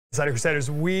Slater Crusaders,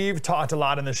 we've talked a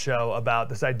lot in the show about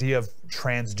this idea of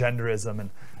transgenderism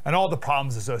and all the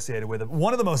problems associated with it.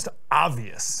 One of the most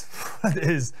obvious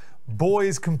is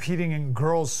boys competing in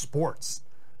girls' sports.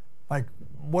 Like,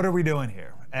 what are we doing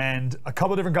here? And a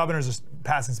couple of different governors are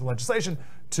passing some legislation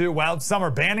to, well, some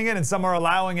are banning it and some are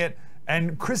allowing it.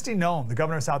 And Noem, the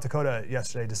governor of South Dakota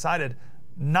yesterday, decided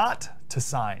not to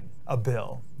sign a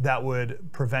bill that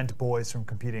would prevent boys from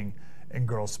competing in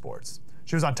girls' sports.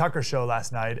 She was on Tucker's show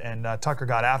last night, and Tucker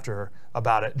got after her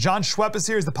about it. John Schweppe is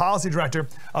here. He's the policy director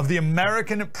of the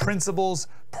American Principles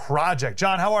Project.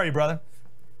 John, how are you, brother?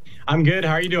 I'm good.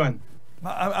 How are you doing?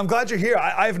 I'm glad you're here.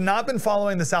 I have not been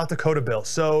following the South Dakota bill,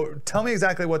 so tell me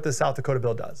exactly what the South Dakota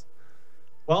bill does.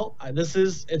 Well,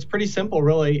 it's pretty simple,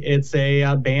 really. It's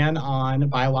a ban on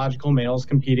biological males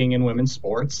competing in women's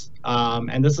sports.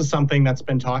 And this is something that's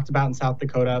been talked about in South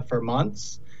Dakota for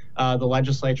months. The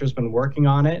legislature's been working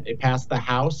on it. It passed the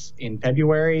House in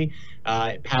February.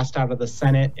 It passed out of the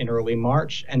Senate in early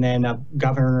March. And then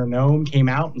Governor Noem came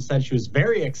out and said she was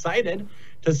very excited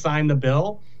to sign the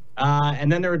bill.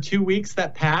 And then there were 2 weeks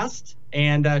that passed,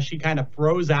 and she kind of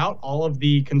froze out all of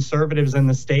the conservatives in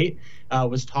the state,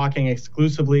 was talking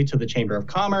exclusively to the Chamber of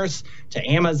Commerce, to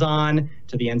Amazon,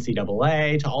 to the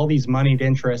NCAA, to all these moneyed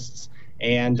interests.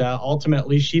 And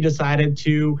ultimately, she decided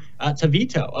to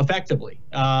veto effectively.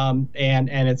 And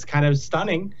it's kind of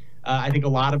stunning. I think a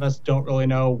lot of us don't really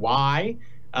know why.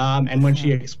 And when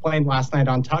she explained last night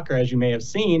on Tucker, as you may have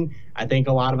seen, I think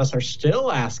a lot of us are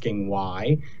still asking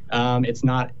why. It's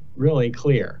not really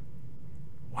clear.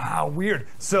 Wow, weird.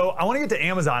 So I want to get to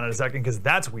Amazon in a second because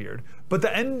that's weird. But the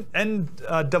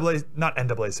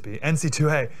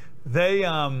NC2A,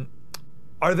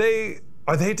 are they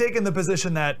taking the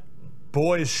position that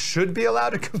boys should be allowed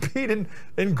to compete in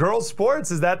girls'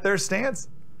 sports? Is that their stance?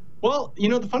 Well, you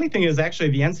know, the funny thing is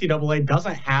actually the NCAA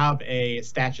doesn't have a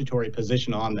statutory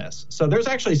position on this. So there's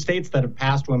actually states that have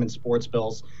passed women's sports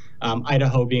bills,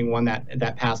 Idaho being one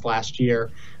that passed last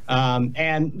year.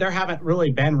 And there haven't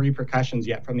really been repercussions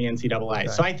yet from the NCAA. Okay.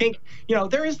 So I think, you know,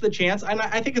 there is the chance, and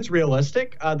I think it's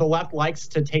realistic. The left likes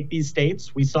to take these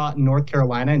states. We saw it in North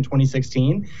Carolina in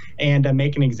 2016 and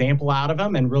make an example out of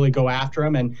them and really go after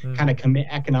them and kind of commit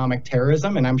economic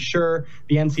terrorism. And I'm sure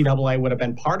the NCAA would have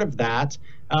been part of that.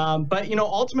 But, you know,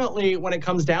 ultimately, when it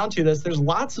comes down to this, there's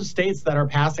lots of states that are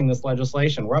passing this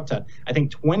legislation. We're up to, I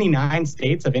think, 29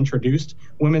 states have introduced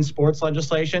women's sports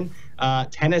legislation.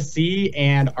 Tennessee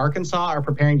and Arkansas are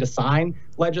preparing to sign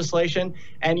legislation.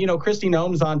 And, you know,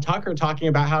 Noem's on Tucker talking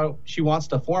about how she wants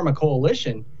to form a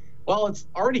coalition. Well, it's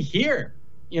already here.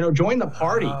 You know, join the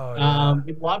party. Oh, yeah.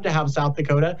 We'd love to have South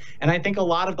Dakota. And I think a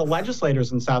lot of the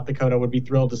legislators in South Dakota would be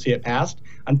thrilled to see it passed.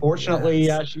 Unfortunately,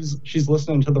 yes. She's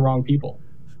listening to the wrong people.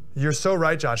 You're so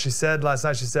right, John. She said last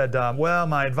night, well,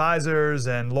 my advisors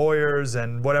and lawyers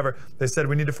and whatever, they said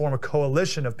we need to form a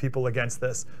coalition of people against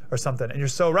this or something. And you're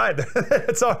so right.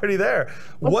 It's already there.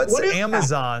 What's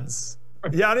Amazon's?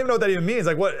 Yeah, I don't even know what that even means.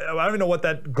 Like, I don't even know what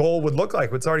that goal would look like,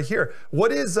 but it's already here.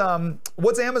 What's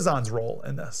Amazon's role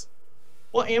in this?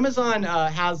 Well, Amazon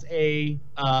has a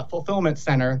fulfillment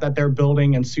center that they're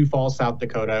building in Sioux Falls, South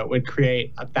Dakota. It would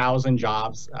create 1,000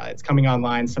 jobs. It's coming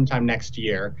online sometime next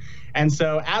year. And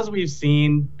so as we've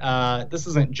seen, this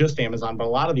isn't just Amazon, but a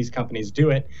lot of these companies do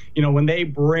it. You know, when they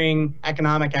bring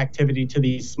economic activity to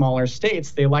these smaller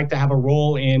states, they like to have a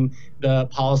role in the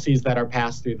policies that are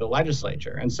passed through the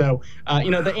legislature. And so,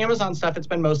 you know, the Amazon stuff, it's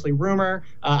been mostly rumor.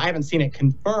 I haven't seen it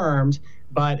confirmed,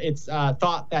 but it's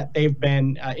thought that they've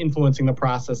been influencing the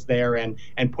process there and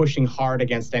pushing hard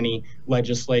against any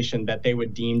legislation that they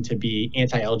would deem to be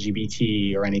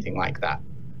anti-LGBT or anything like that.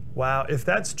 Wow, if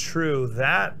that's true,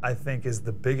 that I think is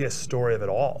the biggest story of it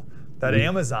all. That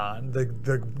Amazon, the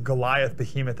Goliath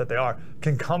behemoth that they are,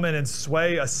 can come in and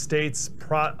sway a state's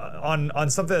on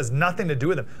something that has nothing to do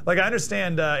with them. Like, I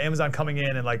understand Amazon coming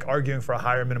in and like arguing for a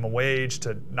higher minimum wage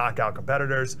to knock out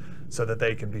competitors so that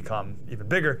they can become even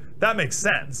bigger. That makes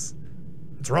sense.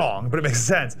 It's wrong, but it makes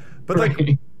sense. But like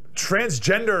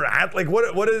transgender, like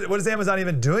what is Amazon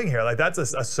even doing here? Like, that's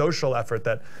a social effort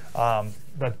that's I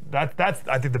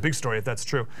think the big story, if that's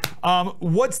true.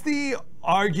 What's the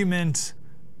argument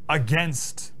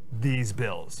against these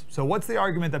bills? So what's the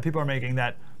argument that people are making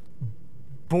that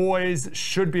boys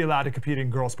should be allowed to compete in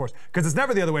girl sports? Because it's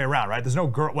never the other way around, right? There's no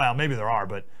girl, well, maybe there are,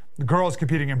 but girls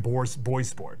competing in boys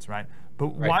sports, right?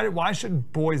 But why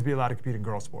should boys be allowed to compete in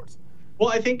girl sports? Well,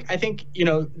 I think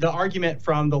the argument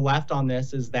from the left on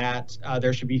this is that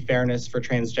there should be fairness for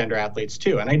transgender athletes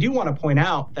too. And I do want to point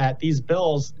out that these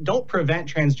bills don't prevent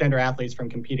transgender athletes from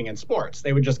competing in sports.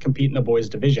 They would just compete in the boys'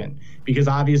 division because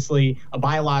obviously a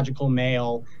biological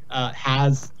male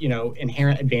has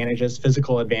inherent advantages,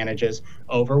 physical advantages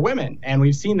over women, and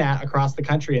we've seen that across the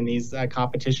country in these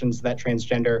competitions that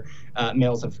transgender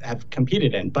males have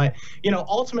competed in. But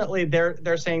ultimately,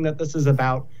 they're saying that this is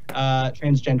about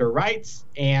transgender rights,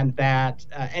 and that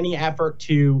any effort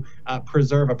to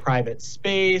preserve a private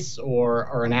space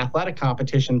or an athletic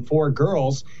competition for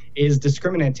girls is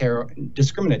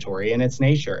discriminatory in its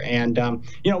nature. And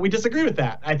we disagree with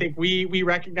that. I think we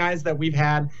recognize that we've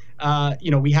had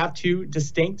we have two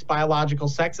distinct biological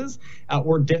sexes.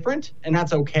 We're different, and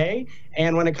that's okay.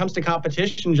 And when it comes to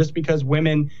competition, just because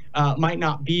women might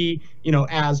not be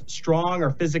as strong or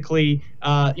physically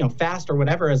fast or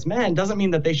whatever as men, doesn't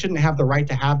mean that they shouldn't have the right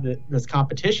to have this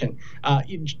competition.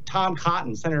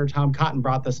 Senator Tom Cotton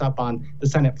brought this up on the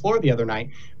Senate floor the other night.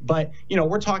 But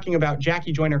we're talking about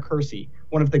Jackie Joyner-Kersee,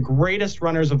 one of the greatest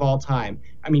runners of all time.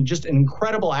 I mean, just an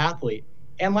incredible athlete.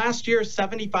 And last year,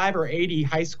 75 or 80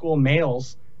 high school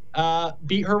males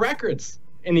beat her records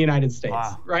in the United States,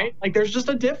 right? Like, there's just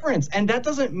a difference. And that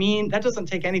doesn't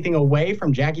take anything away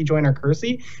from Jackie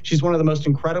Joyner-Kersee. She's one of the most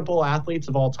incredible athletes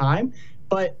of all time.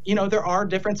 But, there are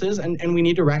differences, and we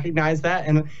need to recognize that,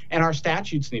 and our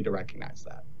statutes need to recognize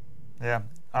that.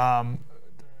 Yeah.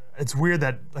 It's weird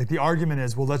that, like, the argument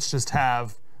is, well, let's just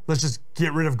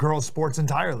get rid of girls' sports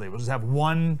entirely. We'll just have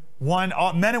men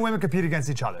and women compete against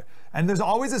each other. And there's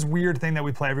always this weird thing that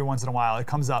we play every once in a while. It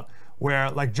comes up where,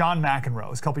 like, John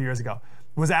McEnroe, a couple years ago,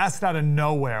 was asked out of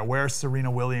nowhere where Serena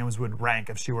Williams would rank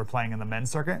if she were playing in the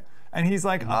men's circuit. And he's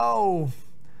like,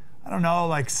 I don't know,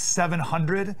 like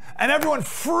 700. And everyone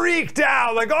freaked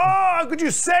out, like, oh, how could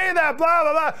you say that, blah,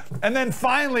 blah, blah. And then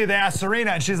finally they asked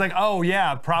Serena, and she's like, oh,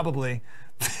 yeah, probably.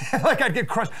 Like, I'd get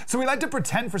crushed. So we like to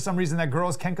pretend for some reason that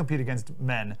girls can compete against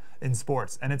men in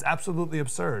sports, and it's absolutely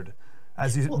absurd,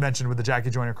 as you mentioned with the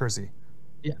Jackie Joyner-Kersee.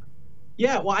 Yeah.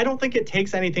 Yeah, well, I don't think it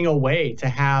takes anything away to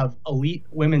have elite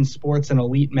women's sports and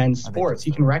elite men's sports.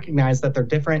 You can recognize that they're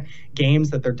different games,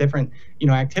 that they're different,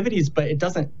 activities, but it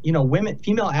doesn't,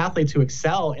 female athletes who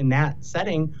excel in that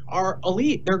setting are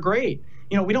elite. They're great.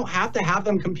 We don't have to have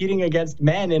them competing against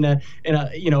men in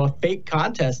a fake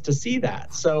contest to see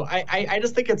that. So I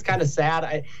just think it's kind of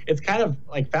sad. It's kind of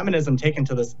like feminism taken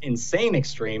to this insane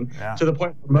extreme, to the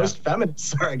point where most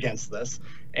feminists are against this.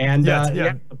 And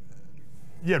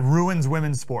it ruins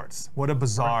women's sports. What a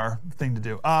bizarre thing to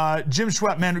do. Jim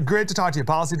Schweppe, man, great to talk to you.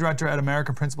 Policy Director at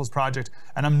American Principles Project.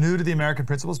 And I'm new to the American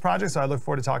Principles Project, so I look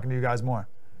forward to talking to you guys more.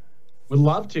 Would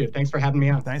love to. Thanks for having me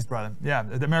on. Thanks, brother. Yeah,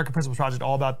 the American Principles Project,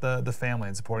 all about the family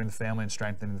and supporting the family and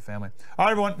strengthening the family. All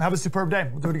right, everyone, have a superb day.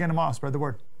 We'll do it again tomorrow. Spread the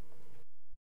word.